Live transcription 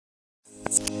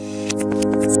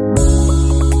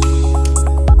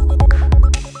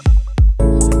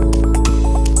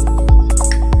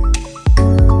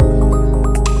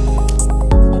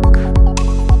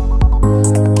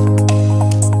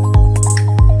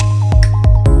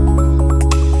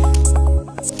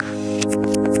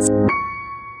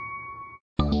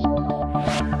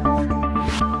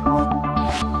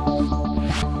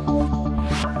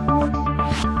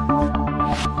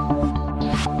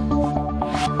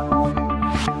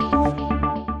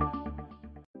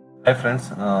Hi friends,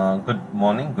 good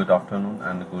morning, good afternoon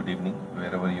and good evening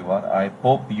wherever you are. I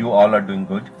hope you all are doing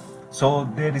good. So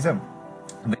there is a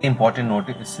very important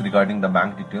notice regarding the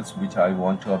bank details which I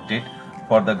want to update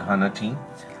for the Ghana team.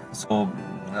 So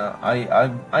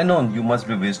I know you must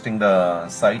be visiting the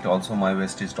site also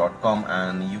myvestige.com,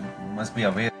 and you must be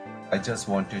aware. I just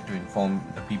wanted to inform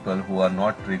the people who are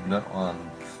not regular on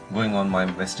going on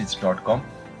myvestige.com.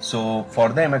 So for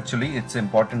them actually it's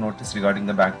important notice regarding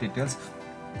the bank details,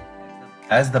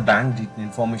 as the bank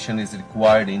information is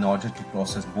required in order to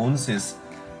process bonuses.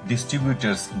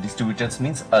 Distributors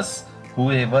means us,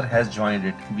 whoever has joined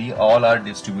it, we all are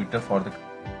distributor for the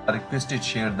are requested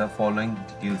share the following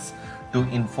details to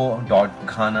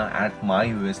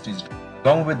info.ghana@myvestige.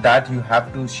 Along with that, you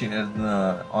have to share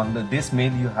this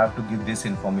mail. You have to give this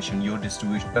information: your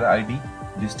distributor ID,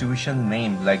 distribution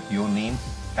name like your name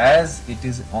as it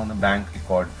is on the bank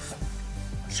record,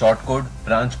 short code,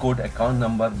 branch code, account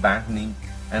number, bank name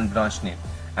and branch name.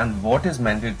 And what is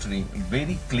mandatory,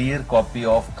 very clear copy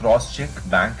of cross-check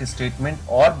bank statement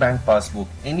or bank passbook,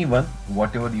 anyone,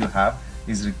 whatever you have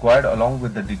is required, along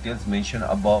with the details mentioned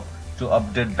above to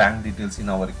update bank details in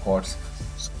our records.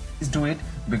 So please do it,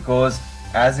 because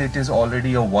as it is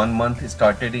already a 1 month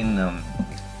started in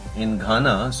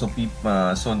Ghana, so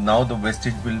so now the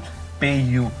Vestige will pay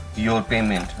you your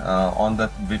payment on the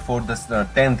before the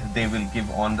 10th. They will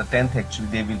give on the 10th, actually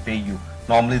they will pay you.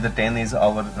 Normally the 10 is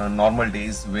our normal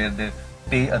days where they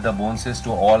pay the bonuses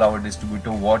to all our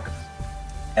distributor what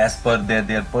as per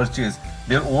their purchase,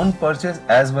 their own purchase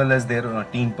as well as their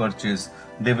team purchase.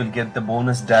 They will get the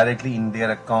bonus directly in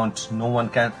their account. No one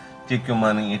can take your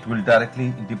money, it will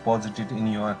directly deposit it in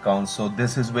your account. So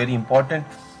this is very important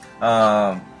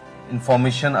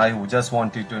information I just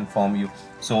wanted to inform you.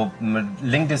 So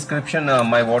link description,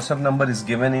 my WhatsApp number is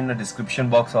given in the description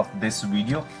box of this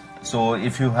video. So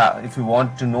if you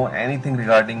want to know anything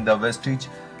regarding the Vestige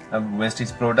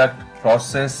product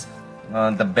process,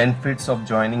 the benefits of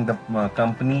joining the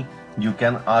company, you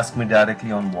can ask me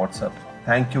directly on WhatsApp.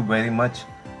 Thank you very much.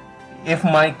 If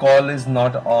my call is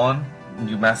not on,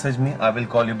 you message me, I will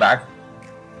call you back,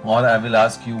 or I will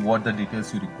ask you what the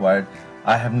details you required.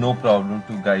 I have no problem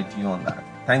to guide you on that.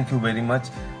 Thank you very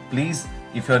much. Please,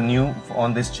 if you're new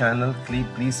on this channel,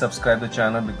 please subscribe the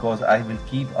channel, because I will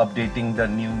keep updating the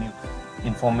new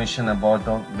information about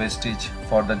the Vestige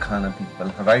for the Ghana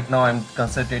people. Right now I'm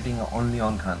concentrating only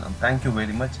on Ghana. Thank you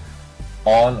very much,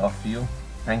 all of you.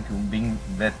 Thank you being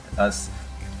with us.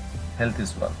 Health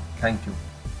is wealth. Thank you.